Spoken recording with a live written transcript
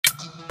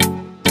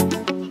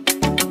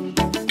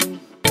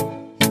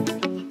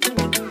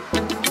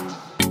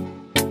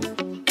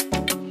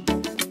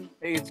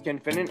Ken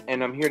Finnan,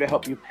 and I'm here to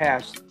help you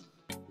pass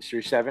the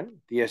Series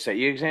 7, the SIE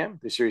exam,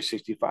 the Series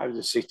 65,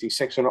 the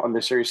 66, and on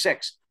the Series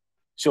 6.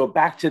 So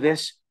back to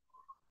this,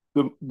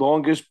 the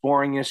longest,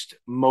 boringest,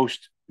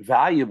 most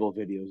valuable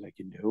videos I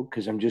can do,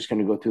 because I'm just going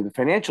to go through the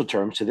financial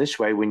terms. So this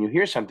way, when you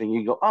hear something,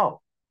 you go,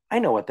 oh, I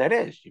know what that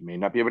is. You may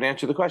not be able to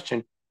answer the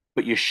question,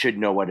 but you should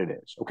know what it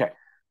is. Okay,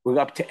 we're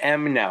up to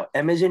M now.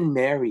 M is in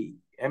Mary.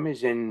 M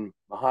is in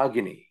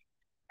mahogany.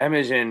 M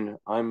is in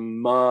I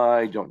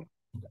don't know.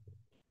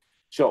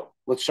 So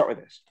let's start with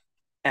this.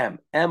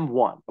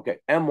 M1. Okay,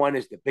 M1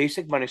 is the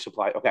basic money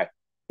supply. Okay,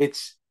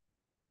 it's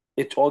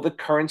all the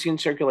currency in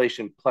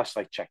circulation plus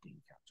like checking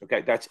accounts.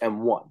 Okay, that's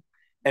M1.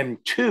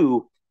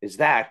 M2 is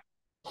that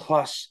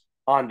plus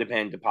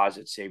on-demand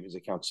deposit savings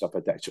account, stuff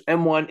like that. So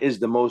M1 is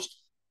the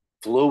most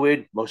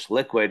fluid, most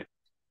liquid.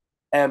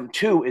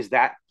 M2 is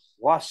that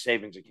plus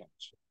savings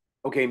accounts.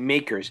 Okay,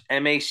 makers,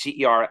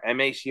 M-A-C-E-R,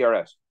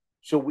 M-A-C-R-S.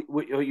 So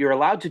you're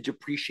allowed to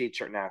depreciate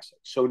certain assets.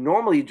 So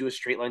normally you do a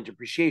straight line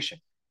depreciation.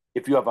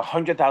 If you have a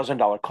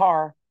 $100,000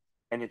 car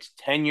and it's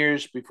 10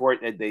 years before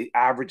the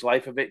average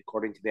life of it,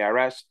 according to the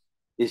IRS,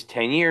 is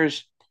 10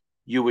 years,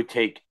 you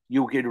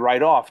could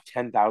write off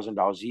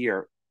 $10,000 a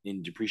year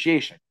in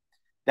depreciation.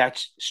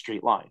 That's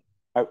straight line.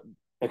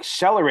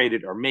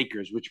 Accelerated or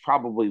makers, which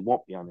probably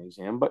won't be on the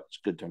exam, but it's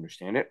good to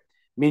understand it,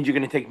 means you're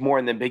going to take more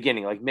in the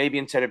beginning. Like maybe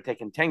instead of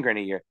taking 10 grand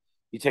a year,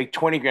 you take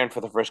 20 grand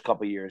for the first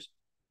couple of years,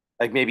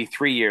 like maybe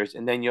 3 years,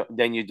 and then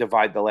you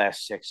divide the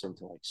last 6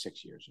 into like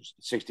 6 years or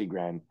 60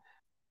 grand.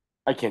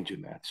 I can't do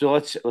math. So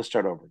let's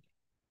start over.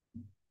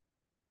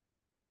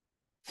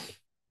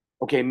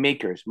 Okay,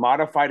 makers,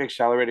 modified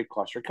accelerated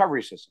cost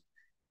recovery system.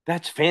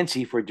 That's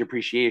fancy for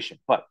depreciation,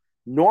 but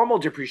normal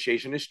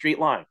depreciation is straight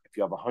line. If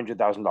you have a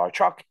 $100,000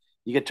 truck,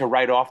 you get to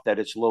write off that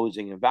it's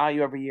losing in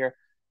value every year.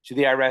 So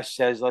the IRS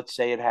says, let's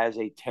say it has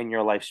a 10-year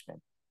lifespan.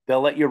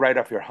 They'll let you write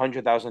off your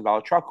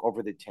 $100,000 truck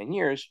over the 10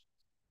 years,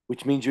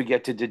 which means you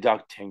get to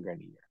deduct 10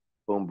 grand a year.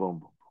 Boom, boom, boom,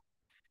 boom.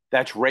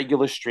 That's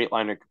regular straight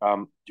line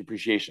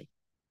depreciation.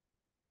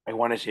 I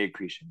want to say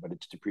accretion, but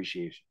it's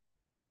depreciation.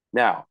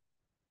 Now,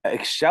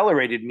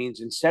 accelerated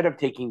means instead of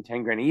taking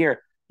 10 grand a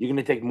year, you're going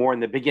to take more in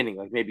the beginning,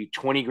 like maybe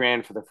 20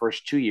 grand for the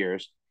first 2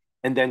 years,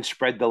 and then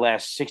spread the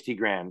last 60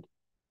 grand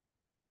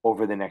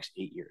over the next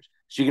 8 years.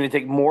 So you're going to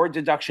take more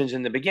deductions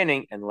in the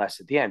beginning and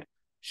less at the end.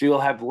 So you'll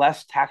have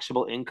less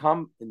taxable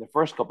income in the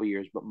first couple of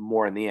years, but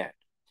more in the end.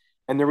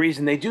 And the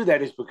reason they do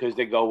that is because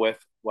they go with,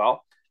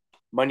 well,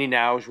 money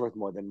now is worth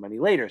more than money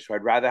later. So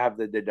I'd rather have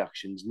the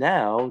deductions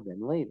now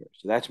than later.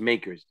 So that's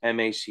makers,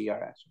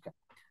 M-A-C-R-S. Okay.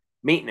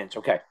 Maintenance.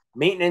 Okay.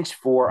 Maintenance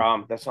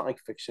for, that's not like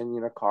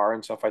fixing, car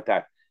and stuff like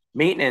that.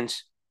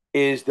 Maintenance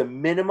is the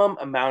minimum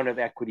amount of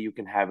equity you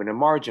can have in a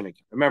margin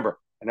account. Remember,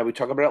 I know we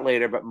talk about it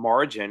later, but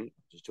margin,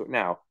 just do it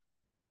now,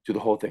 do the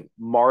whole thing.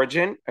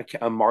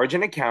 A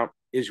margin account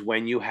is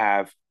when you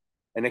have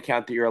an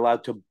account that you're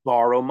allowed to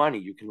borrow money.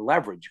 You can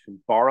leverage, you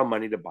can borrow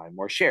money to buy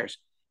more shares.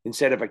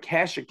 Instead of a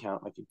cash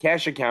account, like a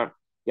cash account,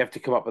 you have to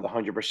come up with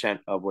 100%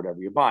 of whatever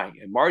you're buying.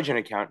 A margin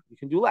account, you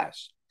can do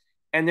less.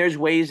 And there's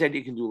ways that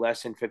you can do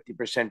less than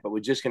 50%, but we're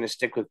just going to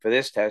stick with, for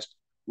this test,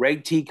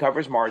 Reg T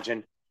covers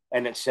margin,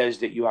 and it says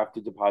that you have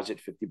to deposit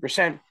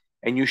 50%,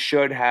 and you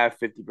should have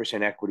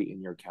 50% equity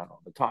in your account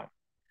all the time.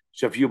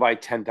 So if you buy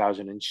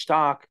 10,000 in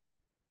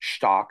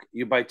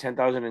you buy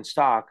 10,000 in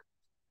stock,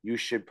 you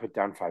should put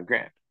down 5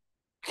 grand.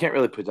 You can't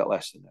really put that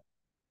less than that.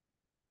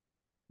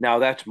 Now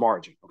that's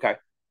margin, okay?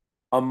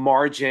 A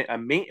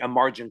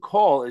margin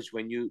call is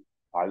when you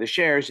buy the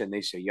shares and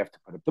they say you have to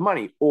put up the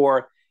money,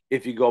 or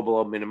if you go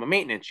below minimum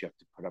maintenance, you have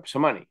to put up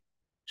some money.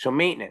 So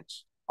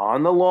maintenance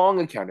on the long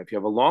account, if you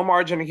have a long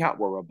margin account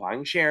where we're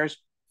buying shares,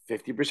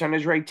 50%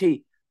 is Reg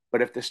T.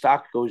 But if the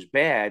stock goes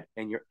bad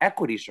and your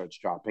equity starts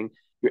dropping,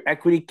 your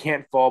equity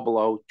can't fall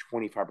below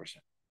 25%.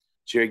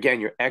 So again,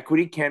 your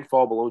equity can't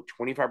fall below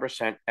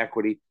 25%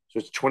 equity. So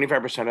it's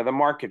 25% of the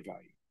market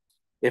value.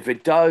 If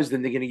it does,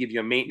 then they're going to give you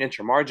a maintenance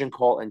or margin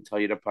call and tell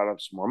you to put up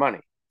some more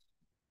money.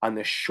 On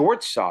the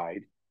short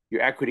side,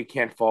 your equity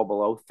can't fall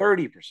below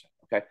 30%.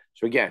 Okay.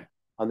 So again,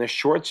 on the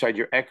short side,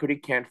 your equity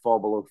can't fall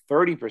below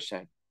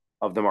 30%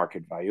 of the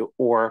market value,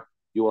 or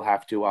you will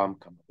have to come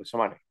up with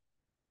some money.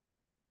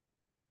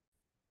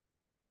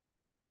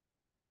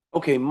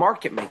 Okay,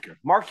 market maker.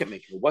 Market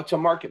maker. What's a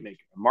market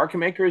maker? A market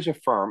maker is a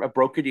firm, a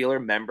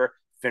broker-dealer member,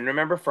 FINRA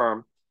member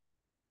firm.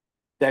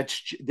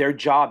 That's their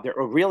job.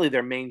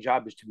 Their main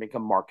job is to make a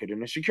market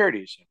in a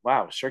securities.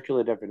 Wow,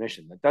 circular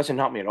definition. That doesn't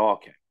help me at all,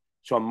 okay?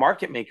 So a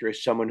market maker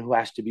is someone who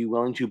has to be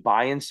willing to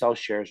buy and sell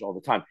shares all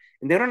the time.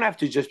 And they don't have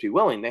to just be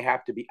willing. They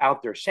have to be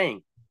out there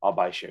saying, I'll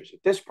buy shares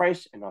at this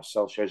price and I'll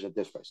sell shares at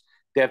this price.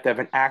 They have to have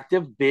an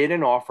active bid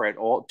and offer at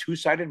all,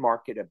 two-sided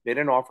market, a bid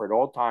and offer at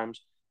all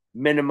times,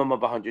 minimum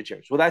of 100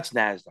 shares. Well, that's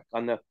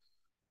NASDAQ.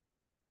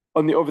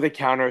 On the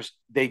over-the-counters,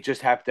 they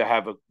just have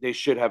to they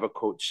should have a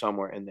quote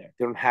somewhere in there.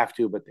 They don't have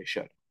to, but they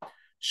should.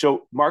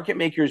 So market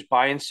makers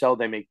buy and sell,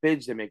 they make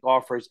bids, they make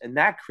offers, and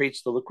that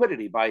creates the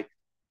liquidity.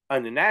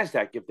 On the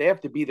NASDAQ, if they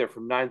have to be there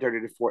from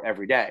 9:30 to 4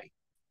 every day,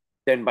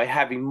 Then by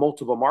having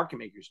multiple market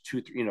makers,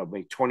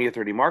 like 20 or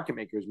 30 market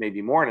makers,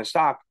 maybe more in a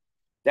stock,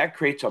 that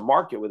creates a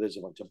market where there's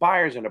a bunch of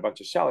buyers and a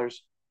bunch of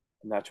sellers.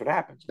 And that's what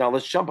happens. Now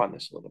let's jump on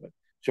this a little bit.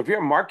 So if you're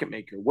a market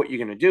maker, what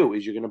you're going to do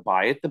is you're going to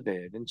buy at the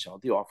bid and sell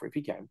at the offer if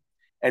you can.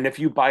 And if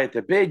you buy at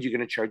the bid, you're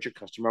going to charge your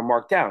customer a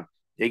markdown.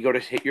 They go to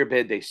hit your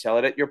bid, they sell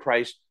it at your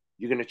price.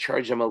 You're going to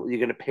charge them, you're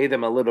going to pay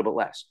them a little bit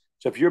less.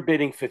 So if you're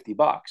bidding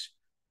 $50,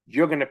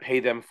 you're going to pay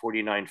them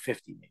 $49.50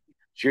 maybe.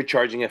 So you're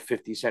charging a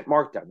 50-cent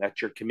markdown.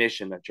 That's your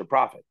commission, that's your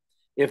profit.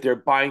 If they're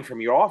buying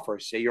from your offer,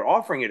 say you're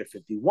offering it at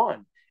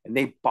 51 and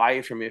they buy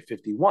it from you at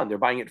 51, they're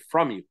buying it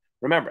from you.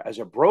 Remember, as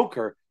a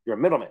broker, you're a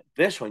middleman.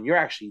 This one, you're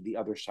actually the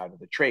other side of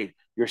the trade.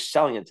 You're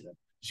selling it to them.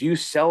 So you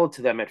sell it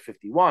to them at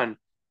 51,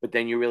 but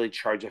then you really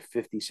charge a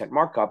 50-cent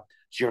markup.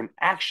 So you're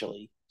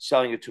actually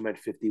selling it to them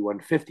at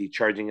 51.50,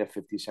 charging a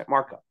 50-cent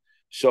markup.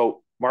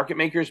 So market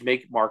makers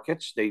make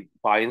markets. They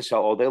buy and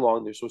sell all day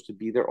long. They're supposed to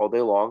be there all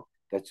day long.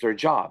 That's their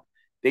job.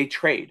 They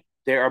trade.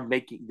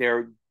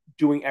 They're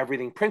doing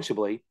everything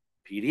principally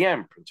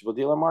PDM, principal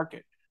dealer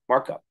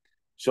markup.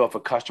 So if a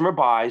customer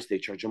buys, they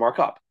charge a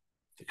markup.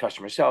 If the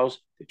customer sells,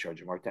 they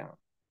charge a markdown.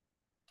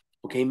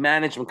 Okay,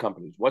 management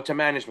companies. What's a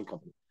management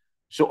company?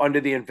 So under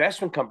the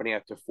investment company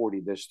Act of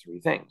 40, there's three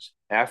things.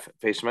 F,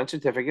 face amount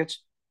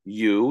certificates.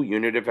 U,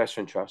 unit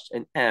investment trusts.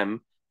 And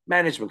M,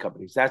 management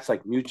companies. That's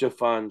like mutual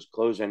funds,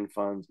 closed-end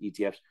funds,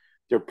 ETFs.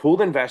 They're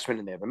pooled investment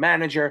and they have a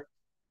manager.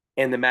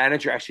 And the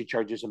manager actually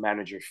charges a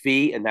manager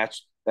fee. And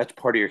that's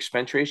part of your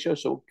expense ratio.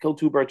 So kill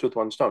two birds with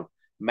one stone.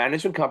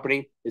 Management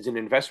company is an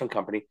investment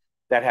company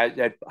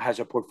that has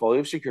a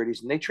portfolio of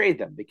securities and they trade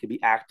them. They can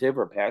be active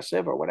or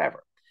passive or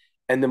whatever.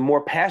 And the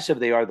more passive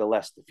they are, the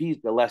less the fees,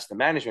 the less the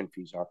management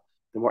fees are.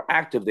 The more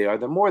active they are,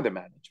 the more the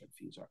management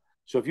fees are.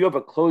 So if you have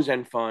a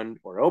closed-end fund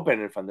or an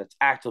open-end fund that's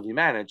actively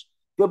managed,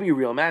 there'll be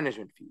real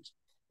management fees.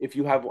 If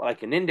you have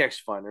like an index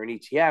fund or an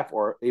ETF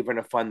or even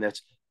a fund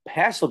that's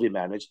passively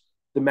managed,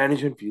 the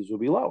management fees will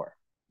be lower.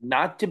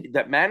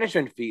 That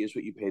management fee is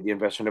what you pay the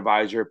investment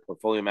advisor,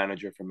 portfolio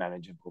manager for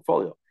managing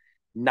portfolio.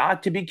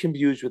 Not to be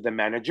confused with the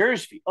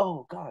manager's fee.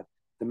 Oh God,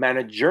 the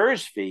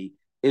manager's fee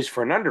is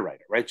for an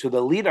underwriter, right? So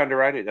the lead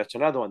underwriter, that's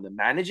another one. The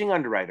managing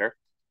underwriter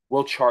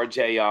will charge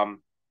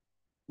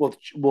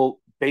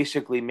will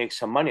basically make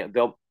some money. Let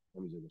me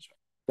do this right.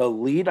 The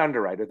lead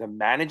underwriter, the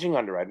managing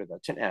underwriter,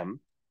 that's an M,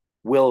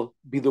 will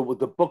be the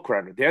book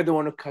runner. They're the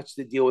one who cuts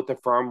the deal with the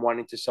firm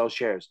wanting to sell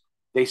shares.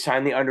 They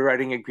sign the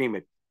underwriting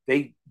agreement.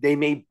 They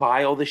may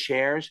buy all the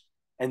shares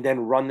and then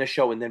run the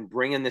show and then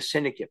bring in the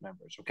syndicate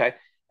members, okay?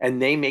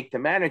 And they make the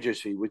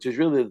manager's fee, which is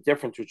really the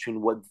difference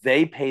between what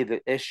they pay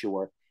the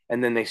issuer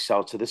and then they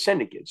sell to the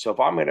syndicate. So if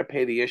I'm going to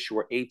pay the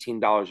issuer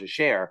 $18 a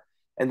share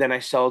and then I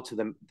sell it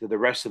to the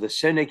rest of the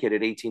syndicate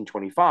at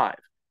 $18.25,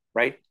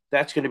 right?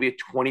 That's going to be a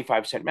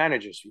 25-cent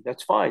manager's fee.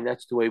 That's fine.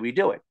 That's the way we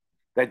do it.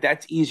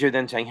 That's easier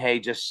than saying, hey,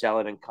 just sell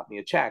it and cut me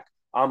a check.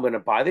 I'm going to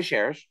buy the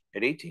shares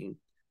at 18,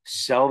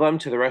 sell them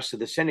to the rest of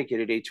the syndicate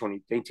at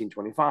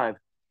 18.25,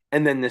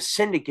 and then the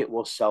syndicate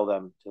will sell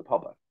them to the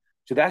public.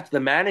 So that's the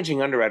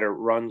managing underwriter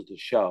runs the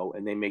show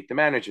and they make the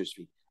manager's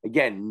fee.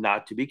 Again,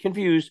 not to be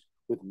confused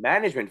with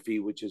management fee,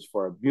 which is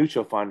for a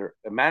mutual fund or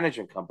a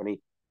management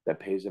company that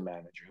pays the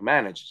manager who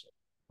manages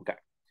it. Okay.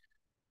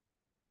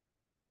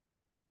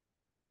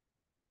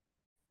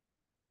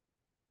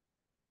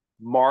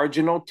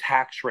 Marginal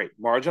tax rate.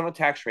 Marginal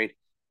tax rate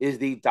is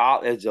the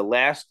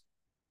last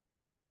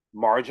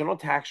marginal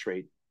tax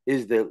rate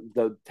is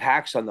the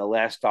tax on the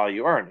last dollar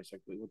you earn. It's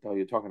like, what the hell are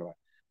you talking about?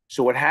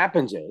 So what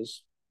happens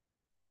is,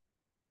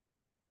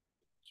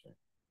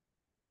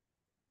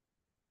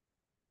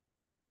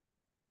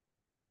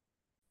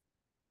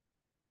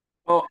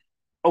 oh,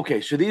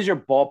 okay. So these are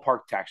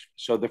ballpark tax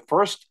rates. So the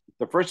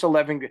first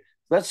 11,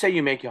 let's say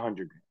you make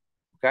 100 grand.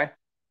 Okay.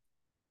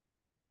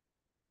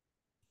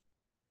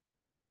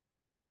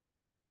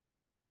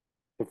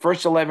 The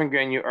first 11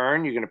 grand you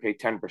earn, you're going to pay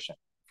 10%.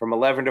 From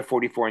 11 to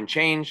 44 and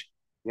change,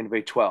 you're going to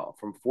pay 12.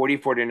 From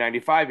 44 to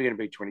 95, you're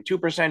going to pay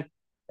 22%.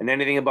 And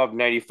anything above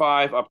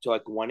 95 up to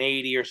like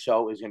 180 or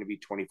so is going to be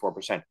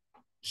 24%.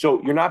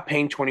 So you're not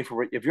paying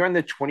 24. If you're in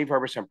the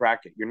 24%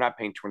 bracket, you're not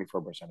paying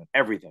 24% on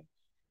everything.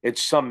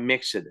 It's some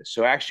mix of this.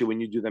 So actually, when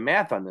you do the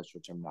math on this,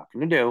 which I'm not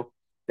going to do,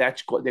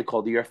 they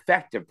call your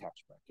effective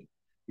tax bracket.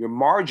 Your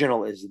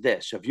marginal is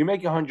this. So if you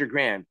make 100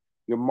 grand,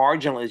 your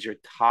marginal is your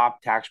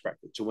top tax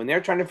bracket. So when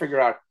they're trying to figure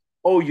out,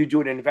 oh, you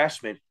do an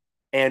investment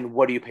and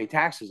what do you pay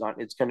taxes on?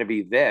 It's going to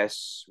be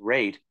this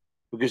rate.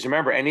 Because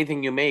remember,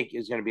 anything you make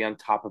is going to be on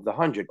top of the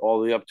 100, all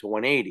the way up to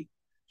 180.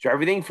 So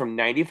everything from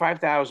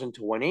 95,000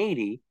 to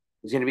 180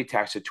 is going to be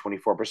taxed at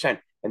 24%.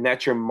 And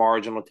that's your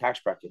marginal tax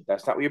bracket.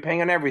 That's not what you're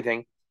paying on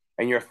everything.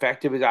 And your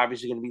effective is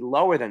obviously going to be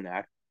lower than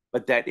that.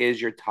 But that is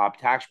your top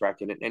tax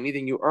bracket. And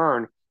anything you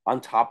earn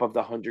on top of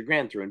the 100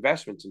 grand through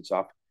investments and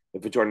stuff,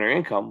 if it's ordinary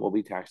income, will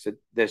be taxed at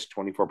this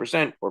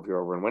 24%. Or if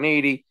you're over in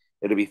 180,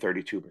 it'll be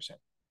 32%.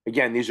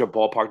 Again, these are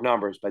ballpark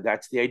numbers, but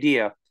that's the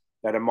idea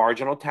that a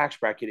marginal tax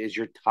bracket is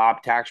your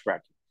top tax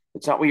bracket.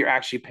 It's not what you're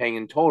actually paying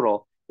in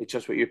total. It's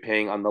just what you're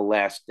paying on the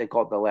last, they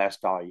call it the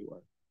last dollar you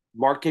earn.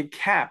 Market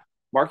cap.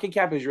 Market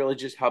cap is really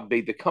just how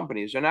big the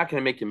company is. They're not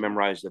going to make you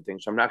memorize the thing,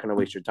 so I'm not going to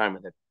waste your time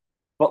with it.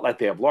 But like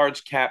they have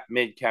large cap,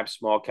 mid cap,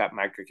 small cap,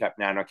 micro cap,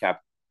 nano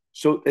cap.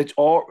 So it's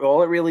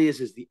all it really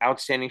is the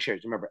outstanding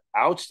shares. Remember,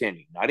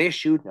 outstanding, not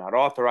issued, not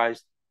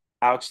authorized,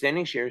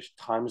 outstanding shares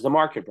times the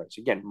market price.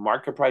 Again,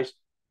 market price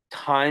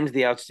times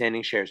the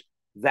outstanding shares.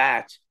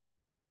 That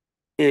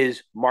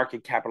is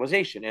market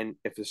capitalization. And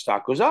if the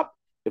stock goes up,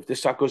 if the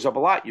stock goes up a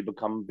lot, you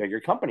become a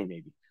bigger company,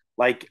 maybe.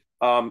 Like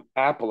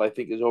Apple, I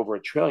think, is over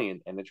 $1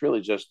 trillion, and it's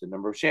really just the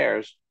number of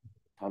shares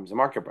times the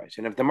market price.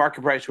 And if the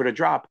market price were to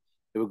drop,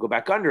 it would go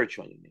back under $1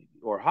 trillion, maybe,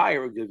 or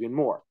higher, it would give you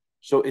more.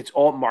 So it's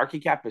all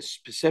market cap is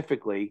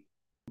specifically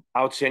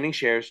outstanding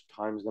shares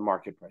times the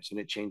market price, and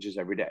it changes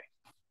every day.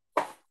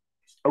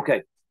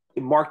 Okay,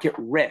 market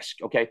risk.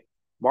 Okay,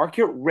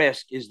 market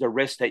risk is the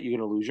risk that you're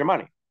going to lose your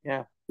money.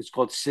 Yeah, it's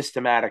called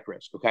systematic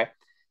risk. Okay,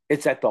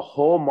 it's that the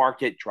whole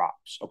market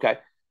drops. Okay,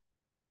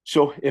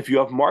 so if you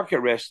have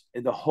market risk,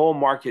 the whole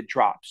market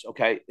drops.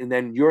 Okay, and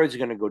then yours is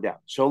going to go down.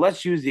 So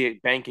let's use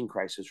the banking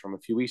crisis from a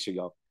few weeks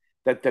ago.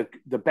 That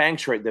the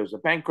banks were there was a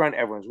bank run,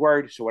 everyone's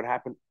worried. So what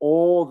happened?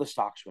 All the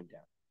stocks went down.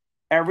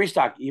 Every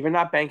stock, even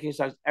not banking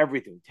stocks,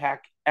 everything,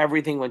 tech,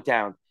 everything went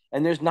down.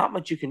 And there's not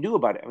much you can do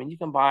about it. I mean, you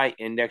can buy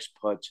index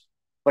puts,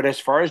 but as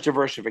far as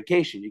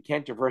diversification, you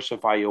can't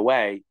diversify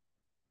away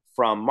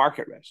from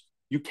market risk.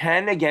 You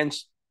can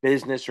against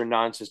business or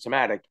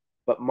non-systematic,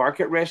 but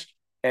market risk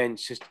and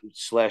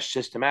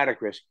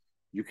systematic risk,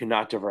 you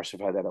cannot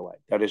diversify that away.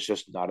 That is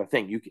just not a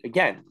thing. You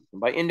can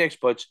buy index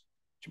puts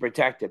to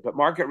protect it, but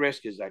market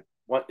risk is like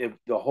what if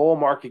the whole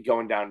market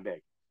going down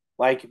big.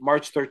 Like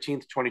March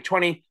 13th,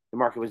 2020, the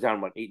market was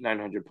down,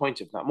 900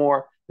 points, if not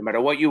more. No matter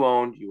what you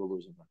owned, you were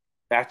losing money.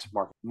 That's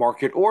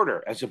market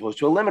order as opposed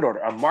to a limit order.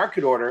 A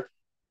market order,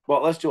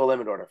 well, let's do a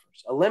limit order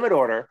first. A limit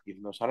order,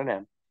 even though it's not an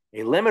M,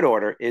 a limit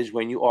order is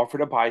when you offer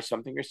to buy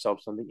something or sell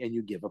something and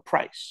you give a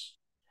price.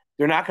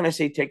 They're not going to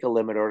say take a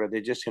limit order.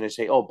 They're just going to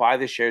say, oh, buy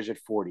the shares at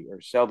 40 or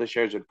sell the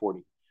shares at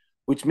 40,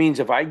 which means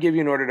if I give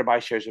you an order to buy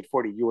shares at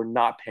 40, you are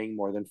not paying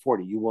more than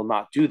 40. You will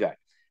not do that.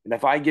 And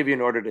if I give you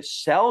an order to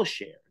sell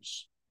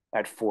shares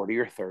at 40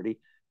 or 30,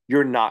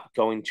 you're not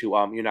going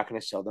to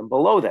sell them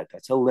below that.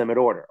 That's a limit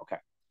order. Okay.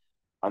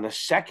 On the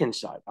second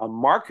side, a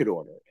market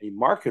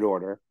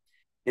order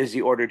is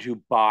the order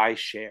to buy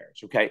shares.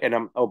 Okay.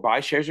 And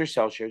buy shares or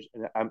sell shares.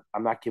 And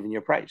I'm not giving you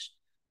a price.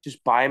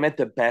 Just buy them at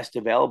the best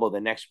available,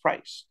 the next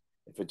price.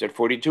 If it's at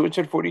 42, it's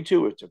at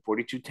 42. If it's at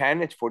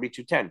 42.10, it's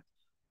 42.10.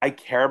 I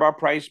care about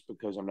price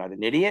because I'm not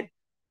an idiot,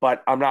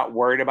 but I'm not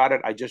worried about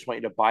it. I just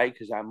want you to buy it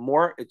because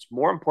it's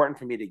more important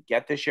for me to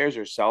get the shares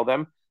or sell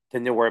them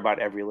than to worry about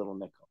every little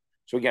nickel.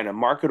 So again, a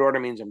market order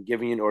means I'm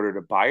giving you an order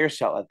to buy or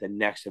sell at the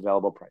next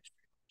available price.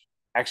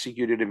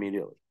 Executed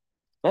immediately.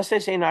 Unless they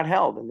say not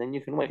held, and then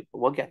you can wait, but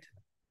we'll get to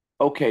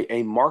that. Okay,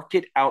 a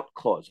market out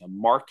clause. A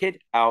market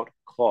out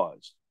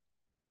clause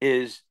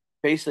is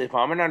basically if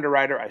I'm an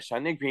underwriter, I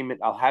sign the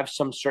agreement, I'll have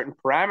some certain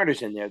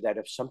parameters in there that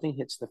if something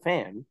hits the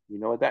fan, you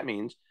know what that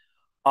means,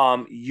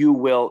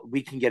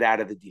 we can get out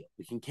of the deal.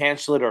 We can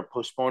cancel it or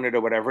postpone it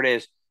or whatever it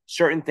is.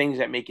 Certain things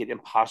that make it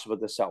impossible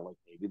to sell, like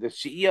maybe the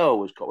CEO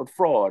was caught with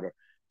fraud, or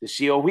the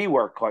CEO we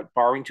work caught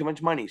borrowing too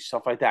much money,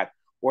 stuff like that,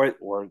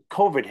 or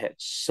COVID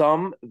hits,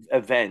 some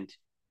event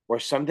or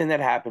something that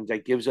happens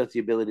that gives us the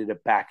ability to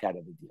back out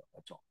of the deal.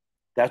 That's all.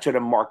 That's what a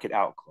market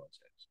out clause is.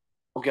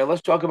 Okay,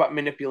 let's talk about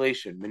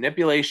manipulation.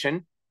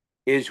 Manipulation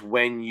is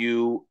when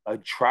you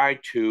try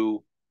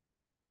to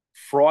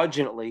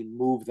fraudulently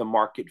move the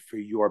market for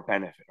your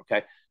benefit.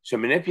 Okay, so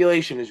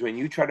manipulation is when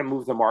you try to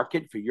move the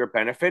market for your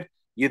benefit.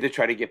 You either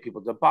try to get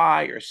people to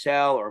buy or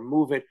sell or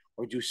move it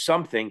or do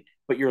something,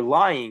 but you're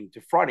lying,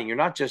 defrauding. You're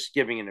not just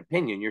giving an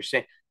opinion. You're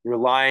saying you're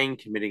lying,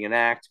 committing an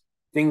act.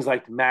 Things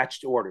like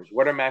matched orders.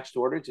 What are matched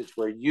orders? It's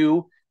where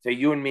you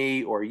and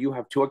me, or you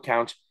have two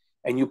accounts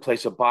and you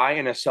place a buy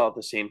and a sell at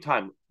the same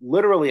time,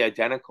 literally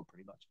identical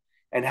pretty much,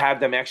 and have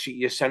them actually,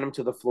 you send them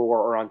to the floor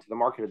or onto the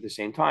market at the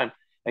same time.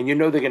 And you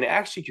know they're going to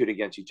execute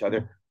against each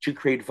other to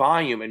create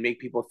volume and make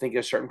people think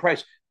a certain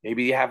price.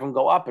 Maybe you have them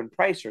go up in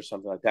price or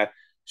something like that.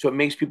 So it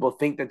makes people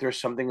think that there's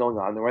something going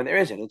on there when there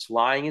isn't. It's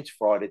lying, it's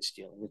fraud, it's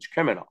stealing, it's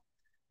criminal.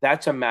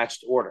 That's a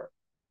matched order.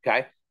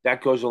 Okay.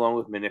 That goes along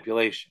with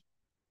manipulation.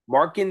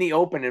 Marking the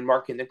open and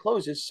marking the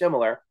close is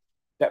similar.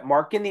 That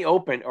marking the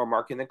open or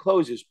marking the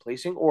close is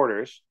placing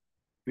orders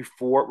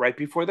right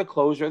before the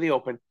close or the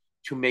open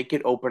to make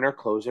it open or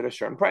close at a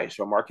certain price.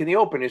 So marking the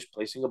open is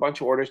placing a bunch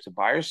of orders to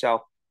buy or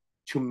sell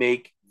to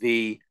make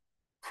the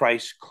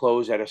price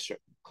close at a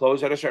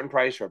certain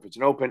price, or if it's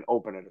an open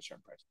at a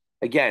certain price.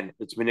 Again,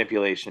 it's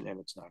manipulation and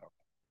it's not open.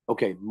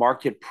 Okay,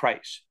 market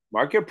price.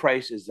 Market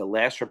price is the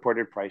last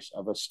reported price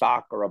of a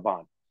stock or a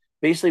bond.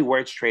 Basically where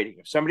it's trading.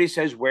 If somebody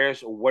says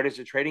what is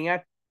it trading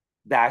at,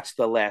 that's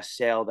the last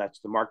sale, that's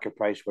the market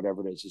price,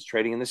 whatever it is. It's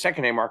trading in the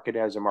secondary market,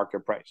 has a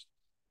market price.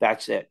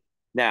 That's it.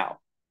 Now,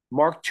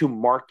 mark to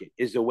market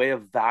is a way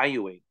of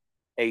valuing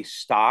a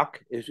stock,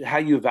 is how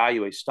you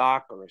value a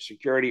stock or a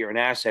security or an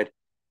asset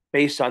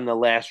based on the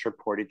last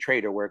reported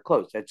trade or where it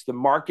closed. That's the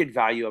market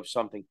value of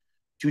something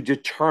to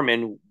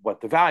determine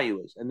what the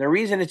value is. And the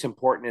reason it's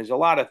important is a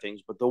lot of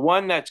things, but the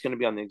one that's going to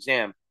be on the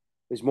exam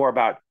is more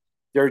about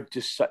you're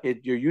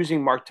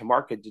using mark to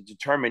market to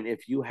determine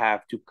if you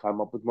have to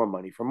come up with more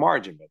money for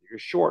margin, whether you're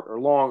short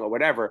or long or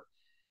whatever.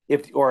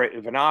 If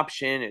an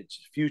option, it's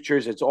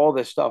futures, it's all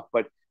this stuff,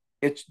 but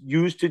it's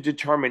used to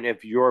determine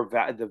if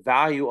the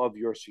value of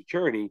your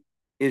security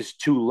is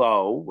too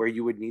low, where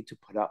you would need to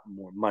put up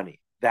more money.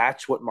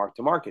 That's what mark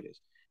to market is.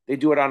 They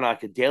do it on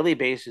like a daily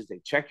basis.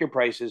 They check your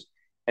prices,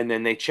 and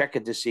then they check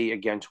it to see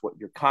against what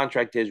your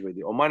contract is, whether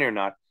you owe money or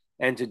not,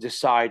 and to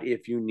decide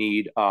if you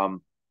need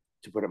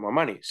to put up more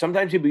money.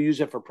 Sometimes people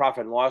use it for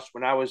profit and loss.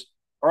 When I was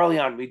early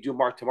on, we do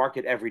mark to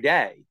market every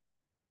day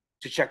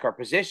to check our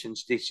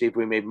positions to see if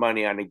we made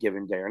money on a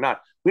given day or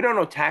not. We don't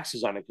know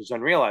taxes on it because it's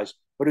unrealized,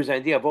 but it was an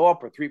idea of,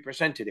 up or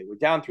 3% today. We're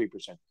down 3%.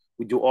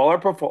 We do all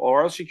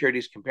our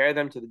securities, compare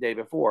them to the day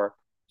before.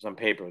 It was on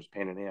paper. It was a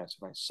pain in the ass.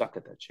 I suck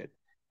at that shit.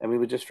 And we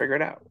would just figure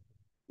it out.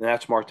 And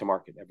that's mark to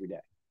market every day,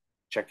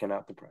 checking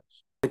out the price.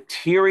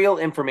 Material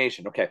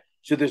information. Okay,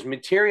 so there's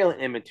material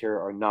and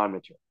immaterial or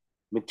non-material.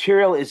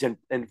 Material is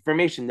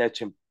information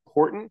that's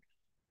important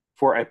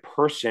for a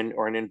person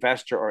or an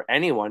investor or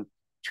anyone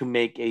to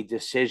make a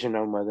decision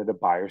on whether to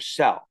buy or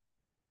sell.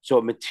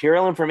 So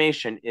material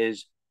information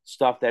is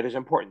stuff that is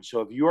important.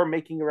 So if you are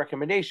making a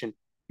recommendation,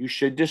 you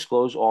should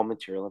disclose all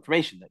material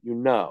information that you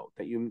know,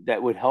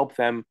 that would help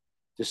them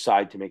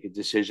decide to make a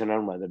decision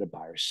on whether to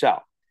buy or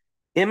sell.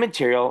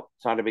 Immaterial,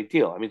 it's not a big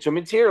deal. I mean, so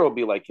material will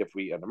be like if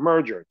we had a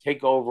merger, or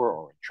takeover,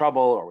 or in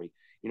trouble, or we,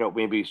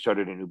 maybe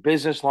started a new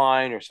business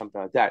line or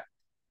something like that.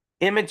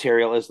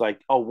 Immaterial is like,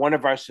 one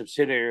of our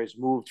subsidiaries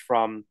moved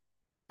from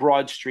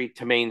Broad Street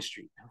to Main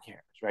Street. Who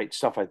cares, right?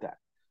 Stuff like that.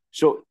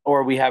 So,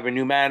 or we have a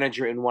new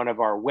manager in one of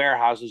our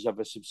warehouses of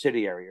a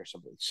subsidiary or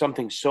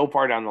something so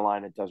far down the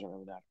line, it doesn't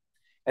really matter.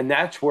 And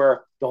that's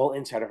where the whole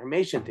inside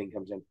information thing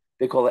comes in.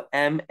 They call it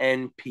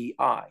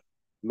MNPI,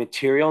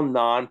 material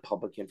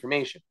non-public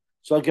information.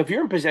 So like if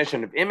you're in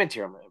possession of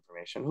immaterial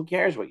information, who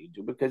cares what you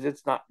do? Because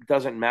it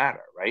doesn't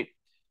matter, right?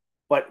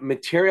 But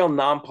material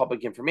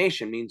non-public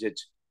information means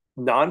it's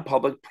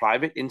non-public,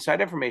 private,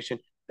 inside information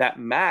that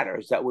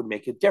matters, that would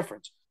make a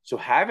difference. So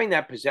having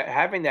that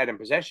in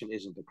possession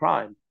isn't the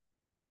crime.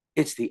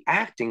 It's the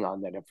acting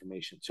on that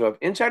information. So if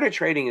insider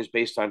trading is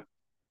based on,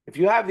 if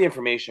you have the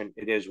information,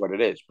 it is what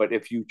it is. But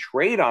if you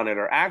trade on it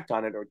or act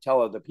on it or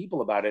tell other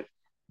people about it,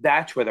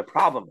 that's where the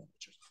problem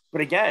is.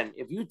 But again,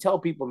 if you tell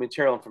people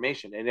material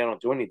information and they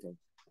don't do anything,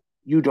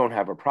 you don't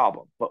have a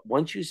problem. But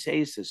once you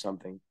say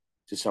something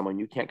to someone,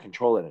 you can't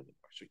control it anymore.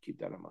 So keep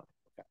that in mind.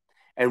 Okay.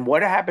 And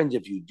what happens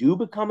if you do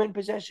become in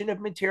possession of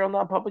material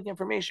non-public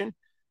information?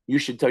 You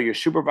should tell your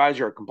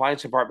supervisor or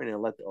compliance department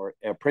or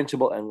a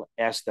principal and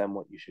ask them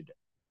what you should do.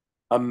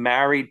 A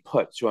married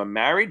put. So a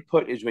married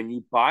put is when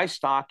you buy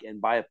stock and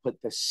buy a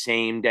put the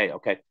same day.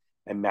 Okay.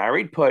 A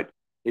married put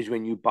is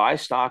when you buy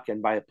stock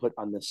and buy a put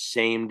on the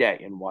same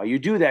day. And why you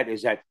do that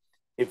is that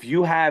if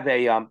you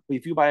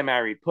buy a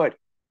married put,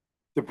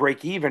 the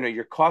break even or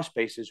your cost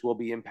basis will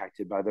be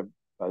impacted by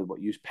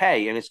what you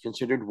pay, and it's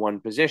considered one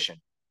position.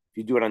 If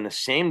you do it on the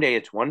same day,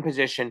 it's one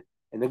position.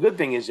 And the good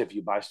thing is if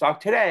you buy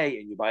stock today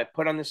and you buy a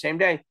put on the same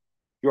day,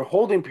 your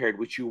holding period,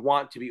 which you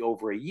want to be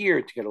over a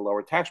year to get a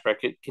lower tax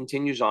bracket,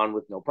 continues on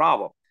with no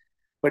problem.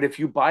 But if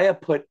you buy a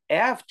put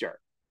after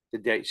the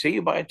day, say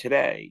you buy it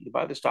today, you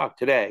buy the stock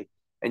today,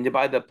 and you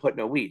buy the put in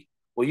a week.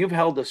 Well, you've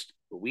held this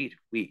week.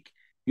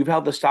 You've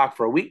held the stock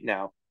for a week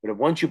now, but if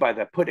once you buy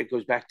that put, it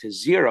goes back to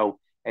zero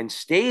and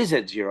stays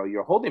at zero,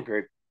 your holding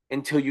period,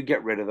 until you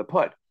get rid of the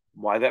put.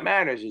 Why that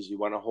matters is you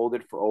want to hold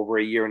it for over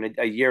a year and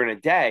a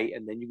day,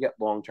 and then you get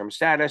long-term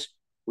status,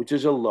 which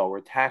is a lower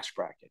tax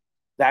bracket.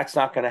 That's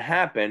not going to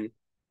happen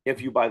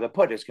if you buy the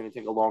put. It's going to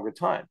take a longer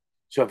time.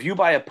 So if you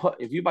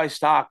buy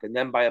stock and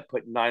then buy a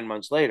put 9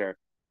 months later,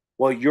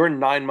 well, your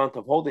 9 month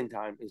of holding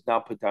time is now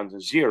put down to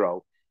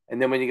zero.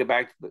 And then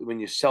when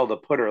you sell the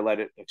put or let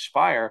it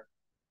expire,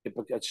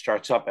 it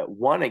starts up at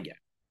 1 again.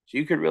 So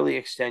you could really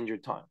extend your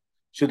time.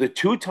 So the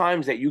 2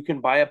 times that you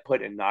can buy a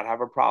put and not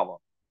have a problem,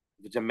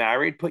 if it's a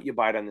married put, you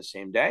buy it on the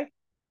same day.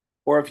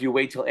 Or if you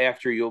wait till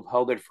after you've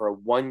held it for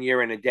 1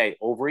 year and a day,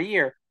 over a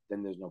year,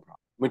 then there's no problem.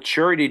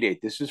 Maturity date.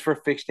 This is for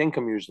fixed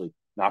income usually,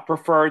 not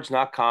preferreds,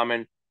 not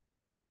common.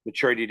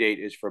 Maturity date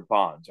is for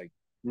bonds, like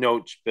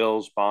notes,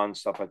 bills,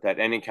 bonds, stuff like that.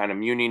 Any kind of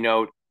muni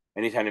note,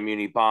 any kind of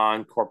muni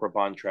bond, corporate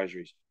bond,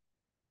 treasuries.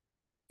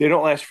 They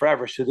don't last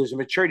forever. So there's a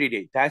maturity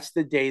date. That's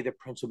the day the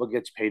principal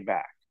gets paid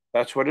back.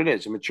 That's what it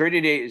is. A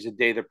maturity date is the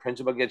day the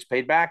principal gets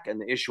paid back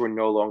and the issuer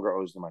no longer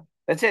owes the money.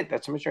 That's it.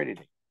 That's a maturity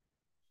date.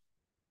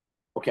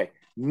 Okay.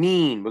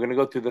 Mean. We're going to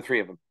go through the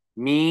 3 of them.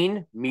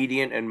 Mean,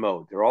 median, and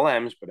mode. They're all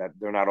M's, but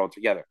they're not all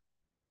together.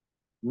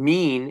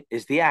 Mean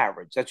is the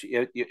average. That's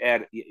you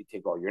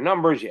take all your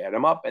numbers, you add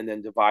them up, and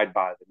then divide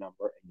by the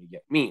number, and you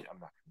get mean. I'm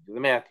not going to do the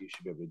math. You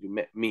should be able to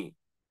do mean.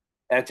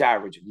 That's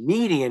average.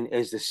 Median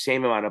is the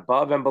same amount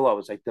above and below.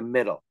 It's like the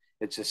middle.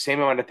 It's the same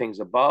amount of things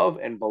above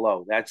and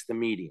below. That's the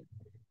median.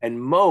 And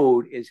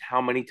mode is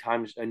how many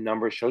times a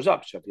number shows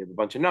up. So if you have a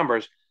bunch of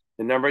numbers,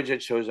 the number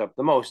that shows up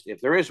the most, if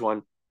there is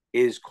one,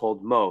 is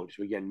called mode.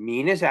 So again,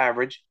 mean is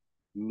average,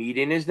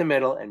 median is the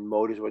middle, and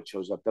mode is what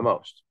shows up the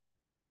most.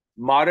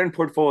 Modern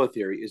portfolio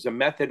theory is a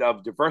method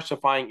of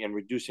diversifying and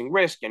reducing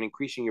risk and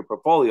increasing your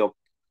portfolio,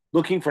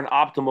 looking for an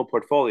optimal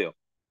portfolio.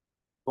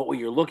 But what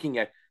you're looking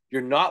at,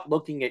 you're not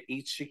looking at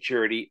each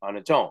security on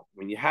its own.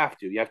 When you have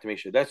to make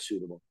sure that's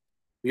suitable.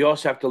 We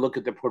also have to look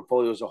at the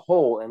portfolio as a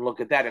whole and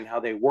look at that and how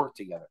they work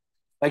together.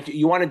 Like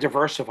you want to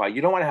diversify.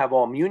 You don't want to have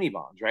all muni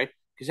bonds, right?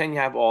 Because then you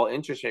have all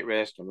interest rate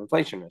risk and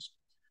inflation risk.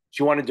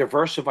 So you want to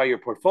diversify your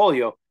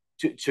portfolio.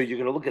 So you're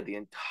going to look at the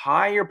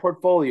entire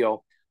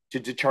portfolio to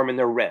determine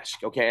the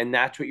risk, okay? And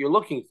that's what you're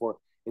looking for.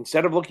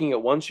 Instead of looking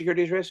at one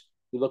security's risk,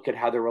 you look at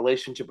how the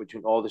relationship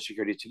between all the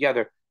securities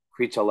together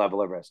creates a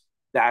level of risk.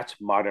 That's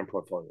modern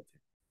portfolio.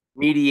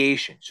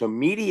 Mediation. So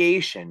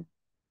mediation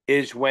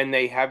is when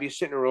they have you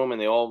sit in a room and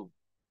they all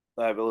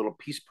have a little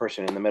peace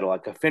person in the middle,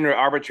 like a FINRA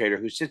arbitrator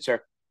who sits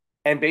there,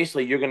 and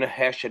basically you're going to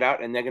hash it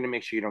out and they're going to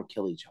make sure you don't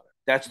kill each other.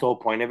 That's the whole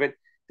point of it.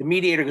 The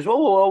mediator goes, whoa,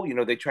 whoa, whoa. You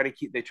know, they try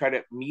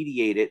to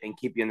mediate it and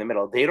keep you in the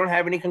middle. They don't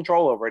have any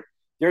control over it.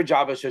 Their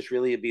job is just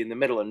really to be in the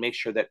middle and make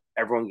sure that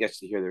everyone gets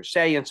to hear their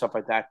say and stuff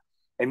like that.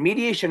 And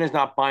mediation is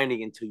not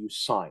binding until you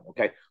sign,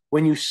 okay?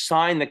 When you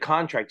sign the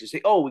contract, you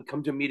say, oh, we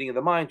come to a meeting of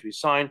the minds, we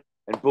sign,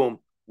 and boom,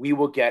 we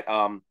will get,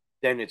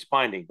 then it's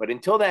binding. But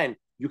until then,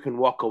 you can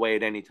walk away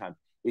at any time.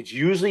 It's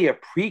usually a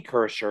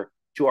precursor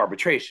to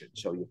arbitration.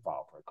 So you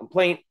file for a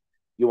complaint,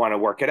 you want to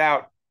work it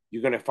out,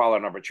 you're going to file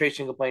an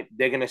arbitration complaint,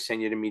 they're going to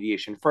send you to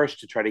mediation first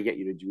to try to get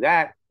you to do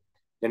that.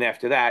 Then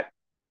after that,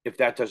 if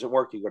that doesn't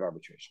work, you go to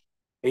arbitration.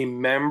 A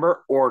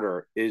member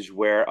order is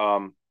where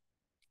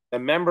a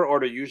member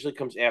order usually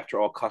comes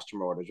after all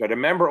customer orders, right? A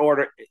member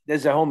order,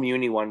 there's a home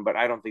uni one, but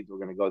I don't think we're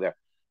going to go there.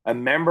 A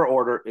member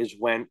order is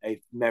when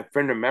a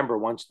friend or member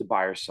wants to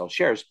buy or sell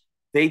shares.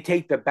 They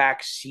take the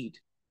back seat.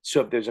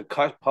 So if there's a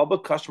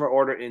public customer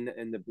order in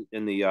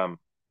the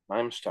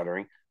I'm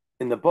stuttering,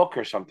 in the book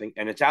or something,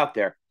 and it's out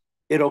there,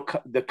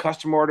 the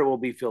customer order will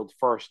be filled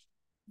first,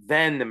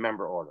 then the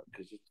member order,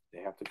 because they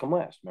have to come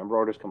last. Member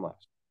orders come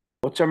last.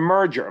 What's a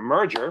merger? A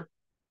merger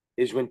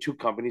is when two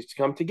companies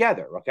come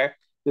together, okay?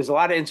 There's a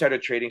lot of insider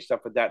trading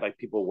stuff with that, like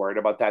people worried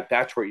about that.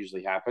 That's where it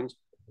usually happens.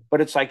 But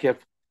it's like if,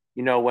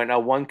 you know, when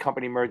one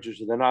company merges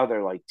with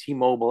another, like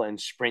T-Mobile and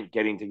Sprint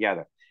getting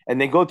together, and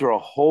they go through a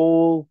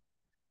whole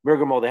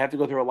rigmarole. They have to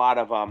go through a lot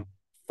of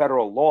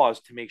federal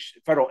laws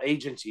federal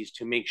agencies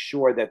to make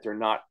sure that they're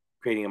not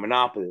creating a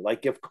monopoly.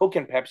 Like if Coke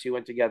and Pepsi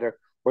went together,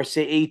 or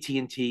say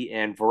AT&T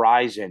and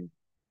Verizon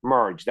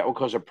merged, that would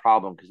cause a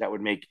problem because that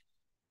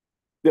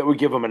would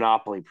give a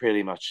monopoly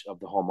pretty much of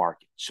the whole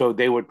market. So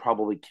they would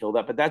probably kill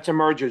that. But that's a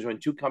merger is when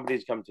two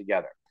companies come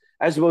together,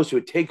 as opposed to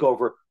a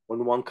takeover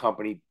when one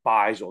company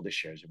buys all the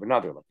shares of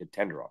another, like a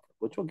tender offer,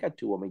 which we'll get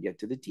to when we get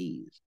to the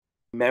T's.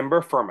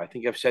 Member firm, I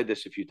think I've said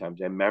this a few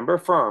times, a member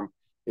firm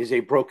is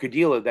a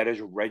broker-dealer that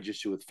is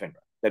registered with FINRA,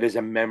 that is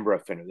a member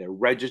of FINRA. They're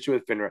registered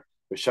with FINRA.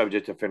 They're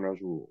subject to FINRA's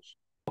rules.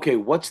 Okay,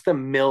 what's the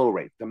mill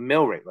rate? The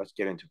mill rate, let's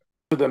get into it.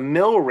 So the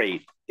mill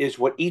rate is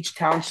what each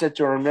town sets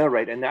their own mill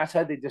rate, and that's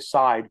how they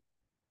decide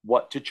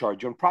what to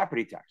charge you on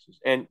property taxes.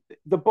 And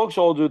the books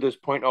all do this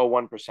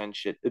 0.01%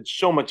 shit. It's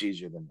so much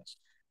easier than this.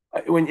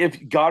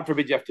 If God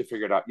forbid you have to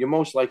figure it out, you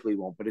most likely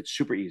won't, but it's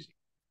super easy.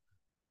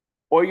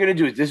 All you're going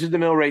to do is this is the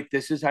mill rate.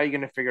 This is how you're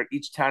going to figure it.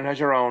 Each town has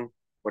their own,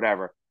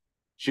 whatever.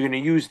 So you're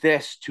going to use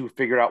this to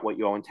figure out what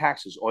you owe in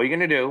taxes. All you're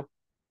going to do,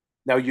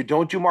 now you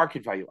don't do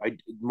market value.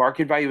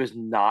 Market value is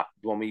not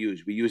the one we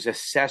use. We use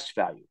assessed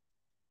value.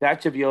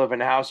 That's if you live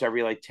in a house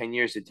every like 10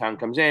 years, the town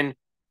comes in,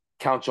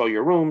 counts all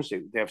your rooms.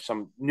 They have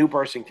some new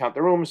person count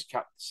the rooms,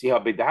 see how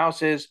big the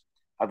house is,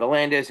 how the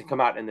land is, and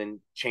come out and then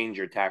change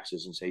your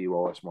taxes and say you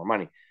owe us more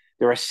money.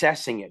 They're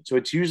assessing it. So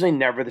it's usually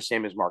never the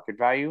same as market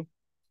value.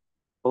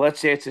 But let's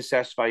say it's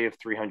assessed value of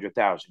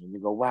 300,000. And you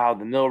go, wow,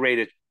 the mill rate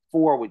is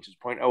 4, which is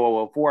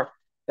 0.0004.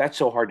 That's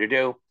so hard to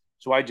do.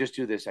 So I just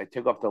do this. I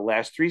take off the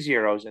last 3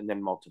 zeros and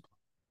then multiply.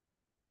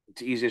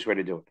 It's the easiest way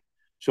to do it.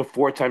 So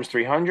 4 times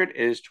 300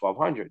 is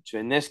 1,200. So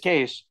in this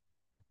case,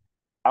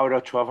 I would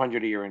owe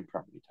 1,200 a year in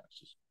property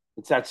taxes.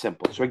 It's that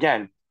simple. So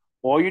again,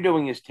 all you're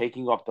doing is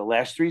taking off the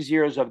last 3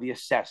 zeros of the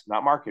assessed,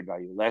 not market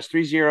value, last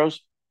 3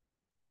 zeros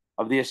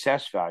of the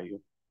assessed value,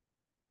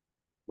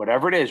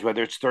 whatever it is,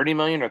 whether it's 30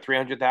 million or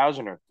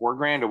 300,000 or 4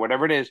 grand or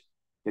whatever it is,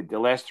 the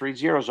last 3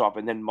 zeros off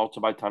and then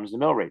multiply times the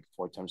mill rate.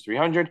 4 times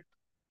 300,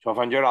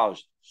 $1,200.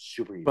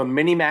 Super easy. A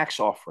mini max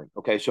offering.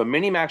 Okay, so a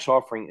mini max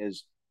offering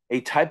is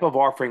a type of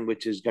offering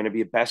which is going to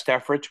be a best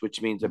efforts,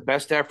 which means the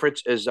best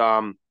efforts is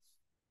where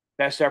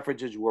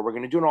we're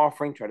going to do an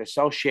offering, try to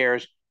sell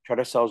shares, try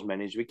to sell as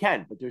many as we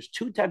can. But there's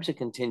 2 types of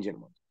contingent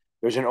ones.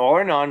 There's an all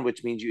or none,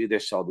 which means you either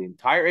sell the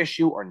entire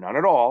issue or none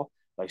at all.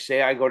 Like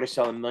say I go to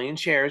sell 1 million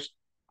shares,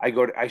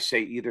 I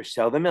say either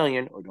sell the 1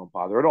 million or don't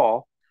bother at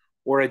all,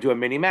 or I do a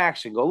mini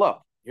max and go,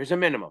 look, here's a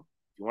minimum.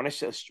 If you want to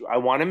sell, I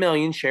want 1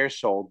 million shares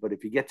sold, but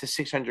if you get to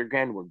 600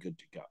 grand, we're good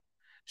to go.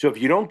 So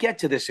if you don't get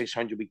to the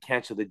 600, we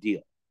cancel the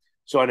deal.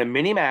 So on a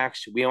mini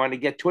max, we want to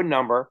get to a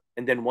number,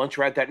 and then once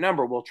we're at that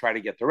number, we'll try to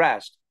get the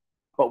rest.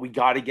 but we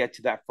got to get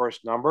to that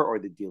first number or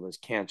the deal is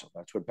canceled.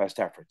 That's what best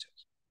efforts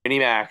is.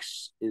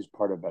 Minimax is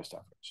part of best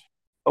efforts.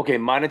 Okay,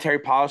 monetary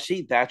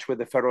policy, that's where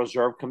the Federal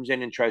Reserve comes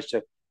in and tries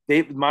to,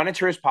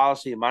 monetary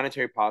policy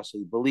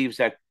believes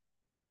that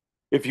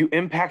if you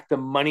impact the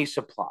money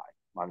supply,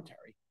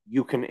 monetary,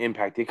 you can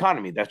impact the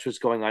economy. That's what's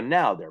going on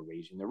now. They're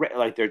raising the rate.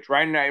 Like they're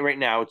trying right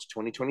now, it's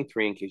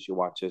 2023, in case you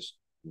watch this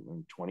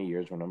in 20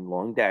 years when I'm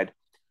long dead.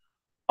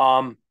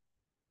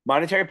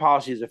 Monetary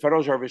policy is the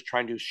Federal Reserve is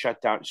trying to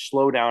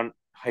slow down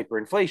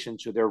hyperinflation.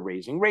 So they're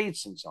raising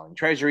rates and selling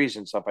treasuries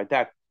and stuff like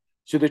that.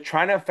 So they're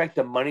trying to affect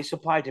the money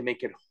supply to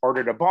make it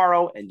harder to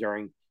borrow. And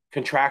during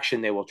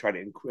contraction, they will try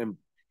to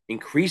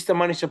increase the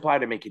money supply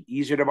to make it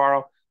easier to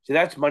borrow. So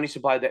that's money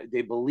supply that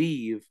they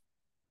believe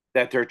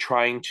that they're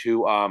trying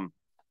to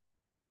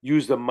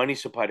use the money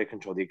supply to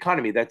control the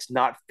economy. That's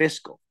not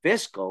fiscal.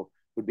 Fiscal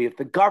would be if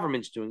the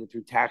government's doing it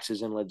through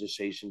taxes and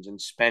legislations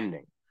and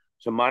spending.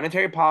 So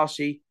monetary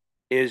policy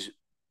is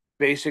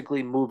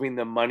basically moving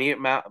the money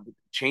amount,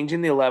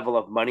 changing the level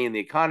of money in the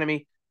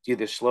economy to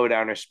either slow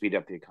down or speed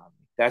up the economy.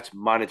 That's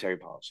monetary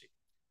policy.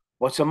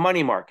 What's a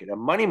money market? A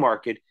money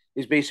market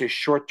is basically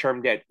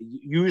short-term debt,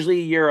 usually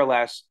a year or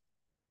less.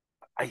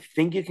 I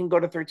think it can go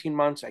to 13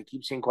 months. I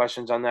keep seeing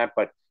questions on that,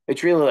 but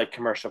it's really like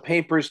commercial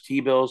papers,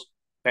 T-bills,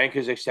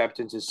 bankers'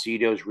 acceptances,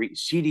 CDs,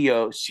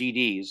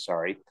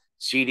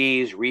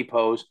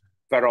 repos,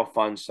 federal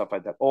funds, stuff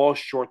like that. All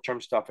short-term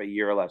stuff, a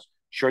year or less.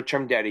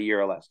 Short-term debt, a year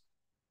or less.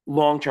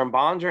 Long-term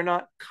bonds are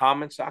not.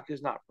 Common stock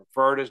is not.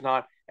 Preferred is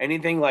not.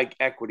 Anything like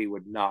equity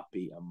would not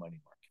be a money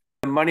market.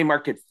 A money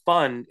market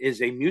fund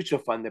is a mutual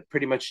fund that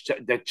pretty much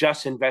that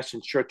just invests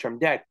in short-term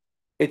debt.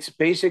 It's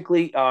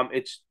basically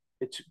it's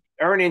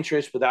earn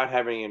interest without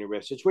having any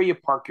risk. It's where you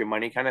park your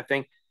money kind of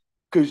thing.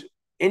 Because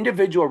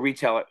individual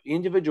retail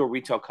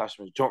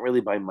customers don't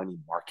really buy money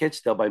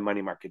markets. They'll buy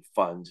money market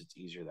funds. It's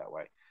easier that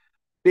way.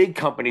 Big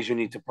companies who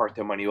need to park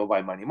their money will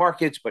buy money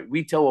markets, but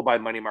retail will buy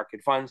money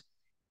market funds.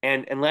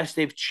 And unless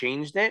they've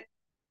changed it,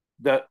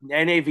 the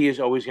NAV is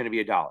always going to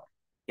be $1.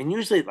 And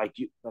usually,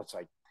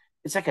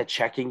 it's like a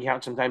checking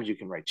account. Sometimes you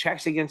can write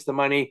checks against the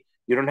money.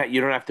 You don't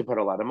have to put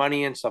a lot of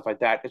money in, stuff like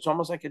that. It's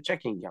almost like a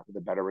checking account with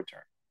a better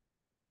return.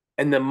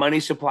 And the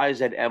money supply is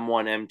that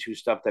M1, M2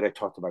 stuff that I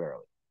talked about earlier.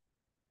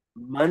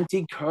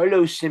 Monte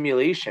Carlo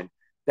simulation.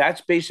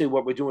 That's basically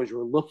what we're doing is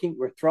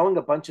we're throwing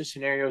a bunch of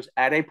scenarios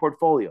at a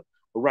portfolio.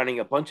 We're running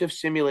a bunch of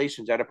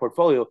simulations at a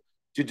portfolio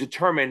to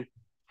determine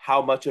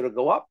how much it'll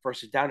go up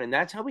versus down. And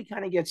that's how we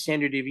kind of get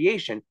standard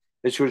deviation.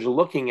 This was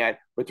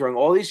we're throwing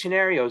all these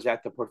scenarios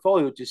at the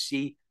portfolio to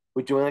see,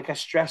 we're doing like a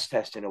stress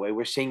test in a way.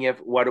 We're seeing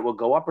what it will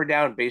go up or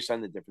down based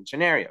on the different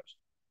scenarios.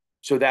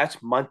 So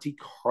that's Monte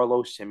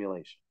Carlo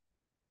simulation.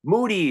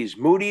 Moody's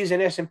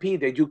and S&P,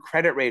 they do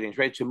credit ratings,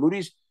 right? So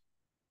Moody's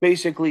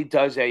basically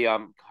does I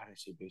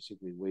say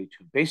basically way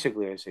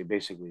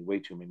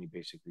too many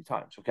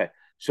times. Okay.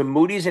 So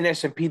Moody's and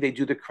S&P, they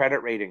do the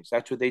credit ratings.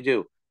 That's what they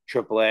do.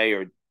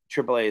 AAA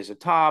is a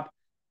top,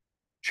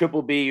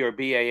 triple B or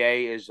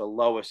BAA is the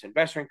lowest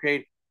investment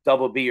grade,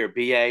 double B or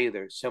BA,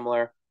 they're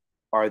similar,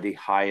 are the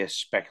highest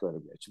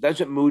speculative grade. So that's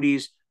what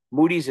Moody's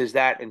is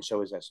that, and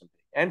so is S&P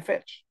and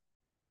Fitch.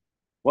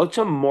 What's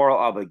a moral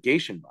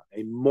obligation bond?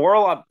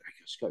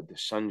 The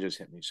sun just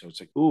hit me, so it's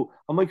like, ooh,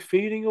 I'm like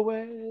fading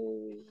away.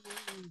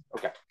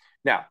 Okay,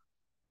 now,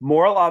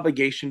 moral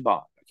obligation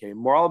bond. Okay,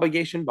 moral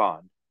obligation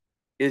bond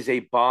is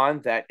a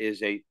bond that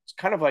it's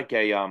kind of like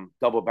a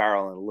double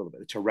barrel in a little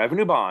bit. It's a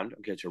revenue bond.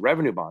 Okay, it's a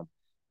revenue bond,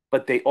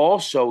 but they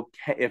also,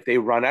 if they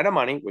run out of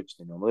money, which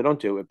they normally don't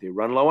do, if they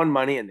run low on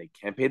money and they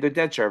can't pay their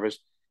debt service,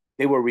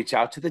 they will reach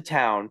out to the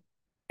town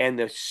and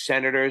the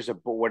senators,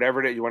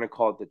 whatever you want to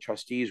call it, the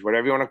trustees,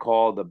 whatever you want to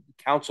call the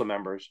council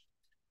members,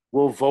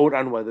 will vote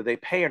on whether they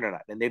pay it or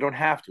not. And they don't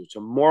have to. It's a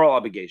moral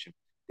obligation.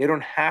 They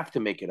don't have to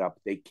make it up.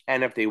 They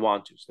can if they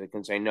want to. So they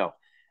can say no.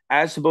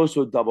 As opposed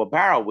to a double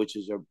barrel, which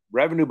is a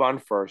revenue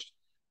bond first,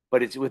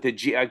 but it's with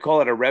I call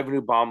it a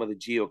revenue bond with a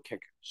geo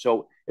kicker.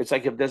 So it's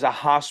like if there's a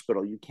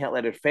hospital, you can't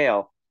let it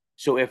fail.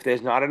 So if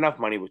there's not enough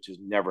money, which has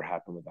never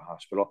happened with the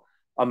hospital,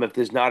 if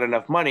there's not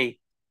enough money,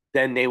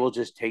 then they will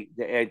just take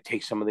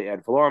some of the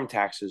ad valorem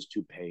taxes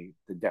to pay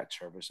the debt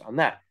service on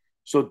that.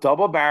 So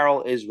double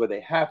barrel is where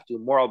they have to.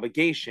 Moral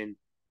obligation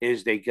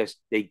is they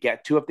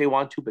get to if they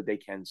want to, but they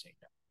can say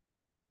no.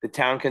 The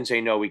town can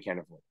say no, we can't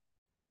afford it.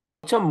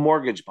 What's a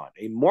mortgage bond?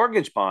 A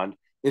mortgage bond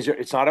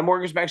it's not a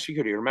mortgage-backed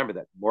security. Remember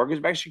that.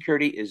 Mortgage-backed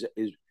security is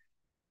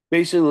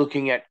basically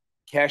looking at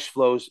cash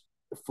flows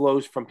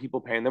from people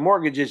paying their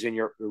mortgages, and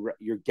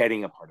you're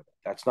getting a part of it.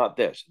 That's not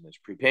this. And there's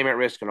prepayment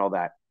risk and all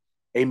that.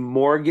 A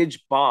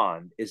mortgage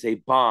bond is a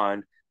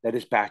bond that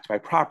is backed by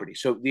property.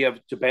 So we have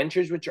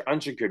debentures, which are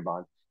unsecured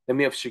bonds. Then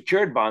we have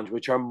secured bonds,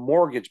 which are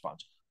mortgage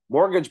bonds.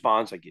 Mortgage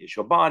bonds, like you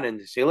issue a bond and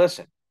they say,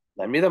 listen,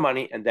 lend me the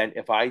money. And then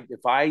if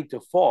I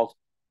default,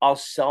 I'll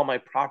sell my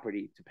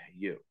property to pay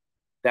you.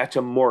 That's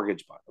a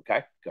mortgage bond.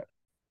 Okay, good.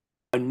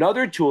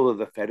 Another tool of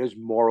the Fed is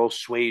moral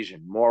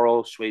suasion,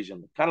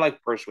 kind of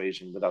like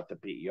persuasion without the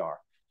PER.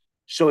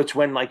 So it's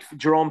when like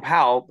Jerome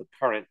Powell, the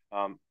current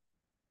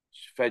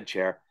Fed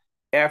chair,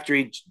 After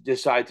he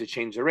decides to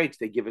change the rates,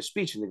 they give a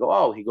speech and they go,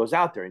 oh, he goes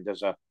out there and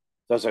does a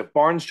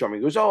barnstorming.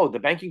 He goes, oh, the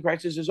banking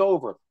crisis is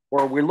over,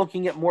 or we're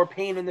looking at more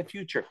pain in the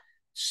future.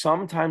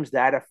 Sometimes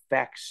that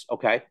affects,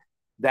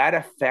 that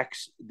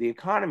affects the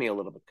economy a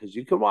little bit, because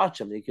you could watch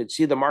him, you could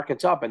see the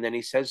market's up, and then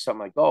he says something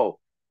like, oh,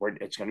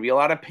 it's going to be a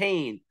lot of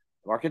pain.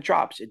 The market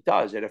drops. It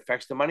does. It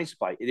affects the money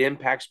supply. It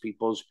impacts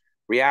people's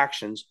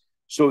reactions.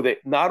 So that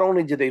not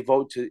only do they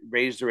vote to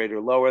raise the rate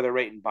or lower the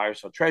rate and buy or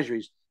sell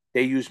treasuries,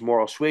 they use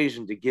moral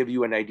suasion to give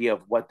you an idea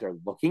of what they're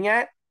looking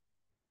at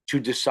to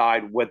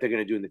decide what they're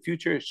going to do in the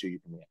future, so you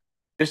can react.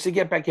 Just to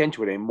get back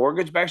into it, a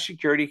mortgage-backed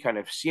security kind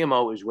of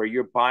CMO is where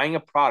you're buying a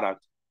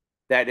product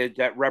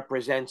that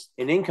represents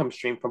an income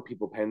stream from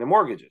people paying the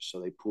mortgages.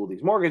 So they pool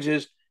these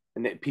mortgages,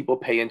 and that people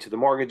pay into the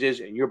mortgages,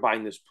 and you're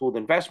buying this pooled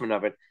investment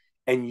of it.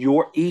 And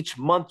each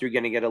month you're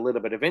going to get a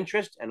little bit of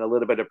interest and a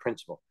little bit of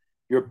principal.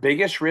 Your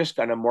biggest risk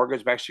on a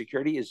mortgage-backed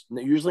security is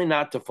usually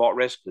not default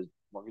risk, because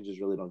mortgages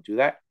really don't do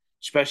that,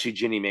 especially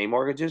Ginnie Mae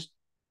mortgages,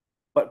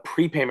 but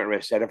prepayment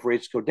risk. That if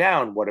rates go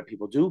down, what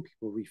do?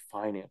 People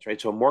refinance, right?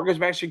 So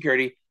mortgage-backed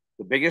security,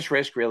 the biggest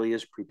risk really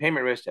is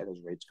prepayment risk. That as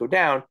rates go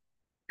down,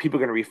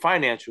 people are going to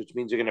refinance, which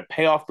means they're going to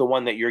pay off the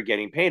one that you're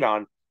getting paid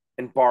on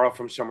and borrow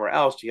from somewhere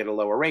else to get a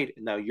lower rate,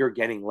 and now you're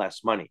getting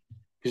less money.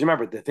 Because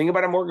remember, the thing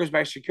about a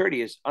mortgage-backed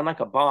security is,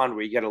 unlike a bond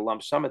where you get a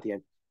lump sum at the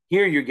end,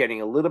 here you're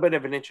getting a little bit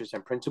of an interest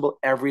and principal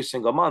every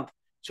single month.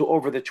 So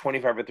over the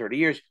 25 or 30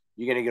 years,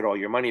 you're going to get all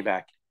your money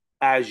back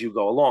as you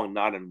go along,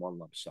 not in one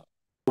lump sum.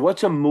 So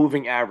what's a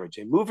moving average?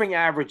 A moving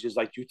average is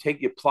like you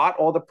plot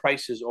all the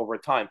prices over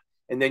time,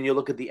 and then you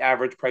look at the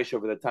average price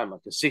over the time,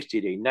 like a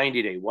 60-day,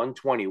 90-day,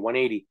 120,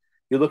 180.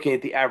 You're looking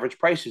at the average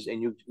prices,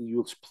 and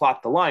you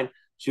plot the line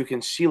so you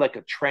can see like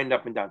a trend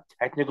up and down.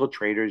 Technical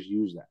traders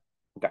use that.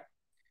 Okay.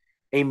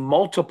 A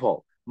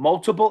multiple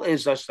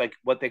is just like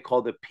what they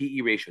call the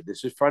PE ratio.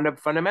 This is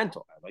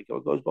fundamental. I like how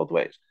it goes both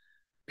ways.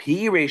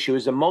 PE ratio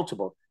is a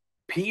multiple.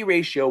 PE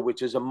ratio,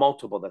 which is a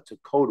multiple, that's a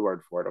code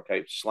word for it,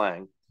 okay,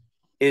 slang,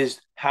 is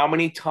how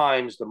many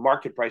times the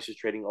market price is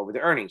trading over the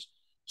earnings.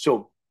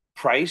 So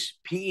PE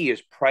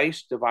is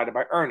price divided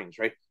by earnings,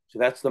 right? So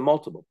that's the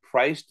multiple,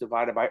 price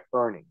divided by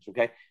earnings,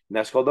 okay? And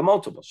that's called the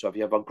multiple. So if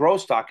you have a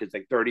growth stock, it's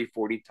like 30,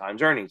 40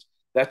 times earnings.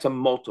 That's a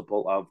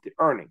multiple of the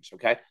earnings,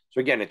 okay?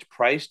 So again, it's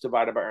price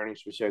divided by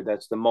earnings per share.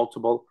 That's the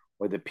multiple,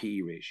 or the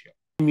PE ratio.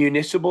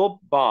 Municipal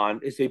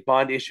bond is a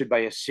bond issued by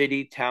a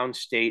city, town,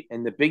 state,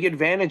 and the big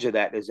advantage of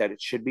that is that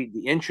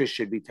the interest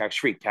should be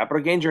tax-free.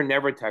 Capital gains are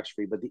never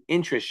tax-free, but the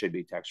interest should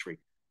be tax-free.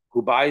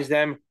 Who buys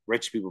them?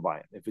 Rich people buy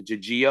them. If it's a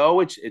GO,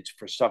 it's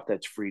for stuff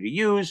that's free to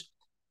use,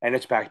 and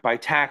it's backed by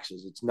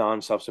taxes. It's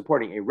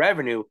non-self-supporting. A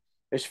revenue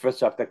is for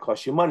stuff that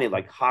costs you money,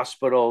 like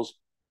hospitals,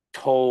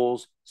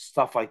 tolls,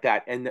 stuff like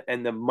that.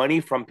 And the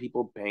money from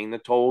people paying the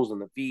tolls and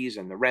the fees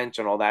and the rents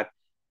and all that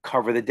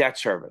cover the debt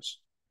service.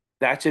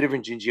 That's the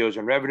difference in GOs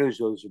and revenues.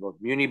 Those are both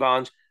muni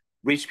bonds.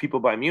 Rich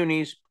people buy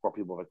munis, poor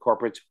people buy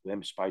corporates,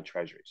 wimps buy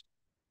treasuries.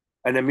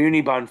 And a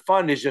muni bond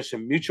fund is just a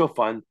mutual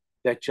fund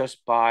that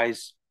just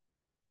buys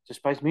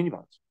muni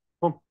bonds.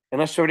 Boom. And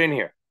let's throw it in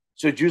here.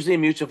 So it's usually a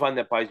mutual fund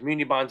that buys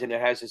muni bonds, and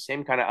it has the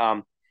same kind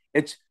of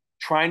it's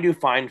trying to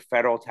find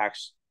federal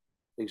tax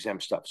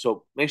exempt stuff.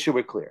 So make sure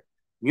we're clear.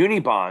 Muni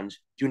bonds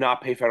do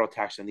not pay federal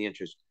tax on the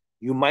interest.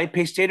 You might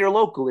pay state or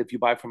local if you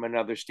buy from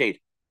another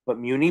state, but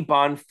muni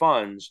bond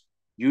funds,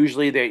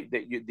 usually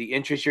the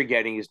interest you're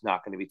getting is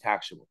not going to be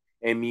taxable.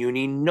 A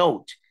muni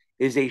note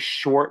is a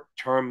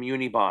short-term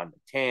muni bond.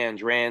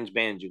 TANs, RANs,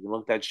 BANs, you can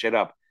look that shit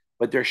up,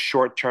 but they're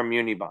short-term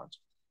muni bonds.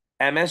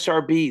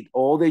 MSRB,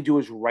 all they do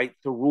is write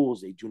the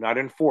rules. They do not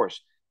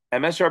enforce.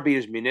 MSRB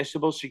is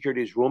Municipal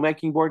Securities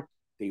Rulemaking Board.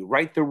 They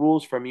write the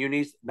rules for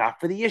munis, not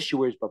for the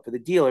issuers, but for the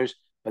dealers,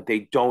 but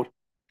they don't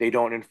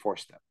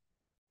enforce them.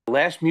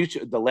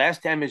 The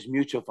last M is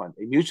mutual fund.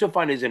 A mutual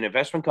fund is an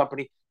investment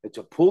company. It's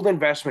a pooled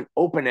investment,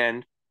 open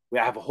end. We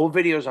have a whole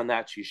videos on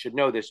that, so you should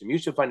know this. A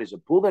mutual fund is a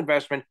pooled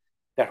investment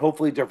that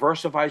hopefully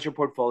diversifies your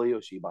portfolio.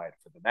 So you buy it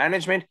for the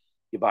management,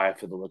 you buy it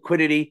for the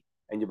liquidity,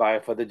 and you buy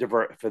it for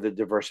the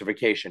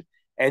diversification.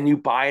 And you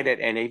buy it at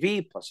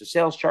NAV plus a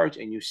sales charge,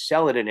 and you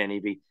sell it at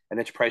NAV, and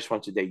it's priced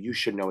once a day. You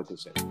should know what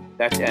this is.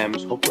 That's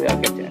M's. Hopefully I'll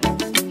get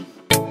to N.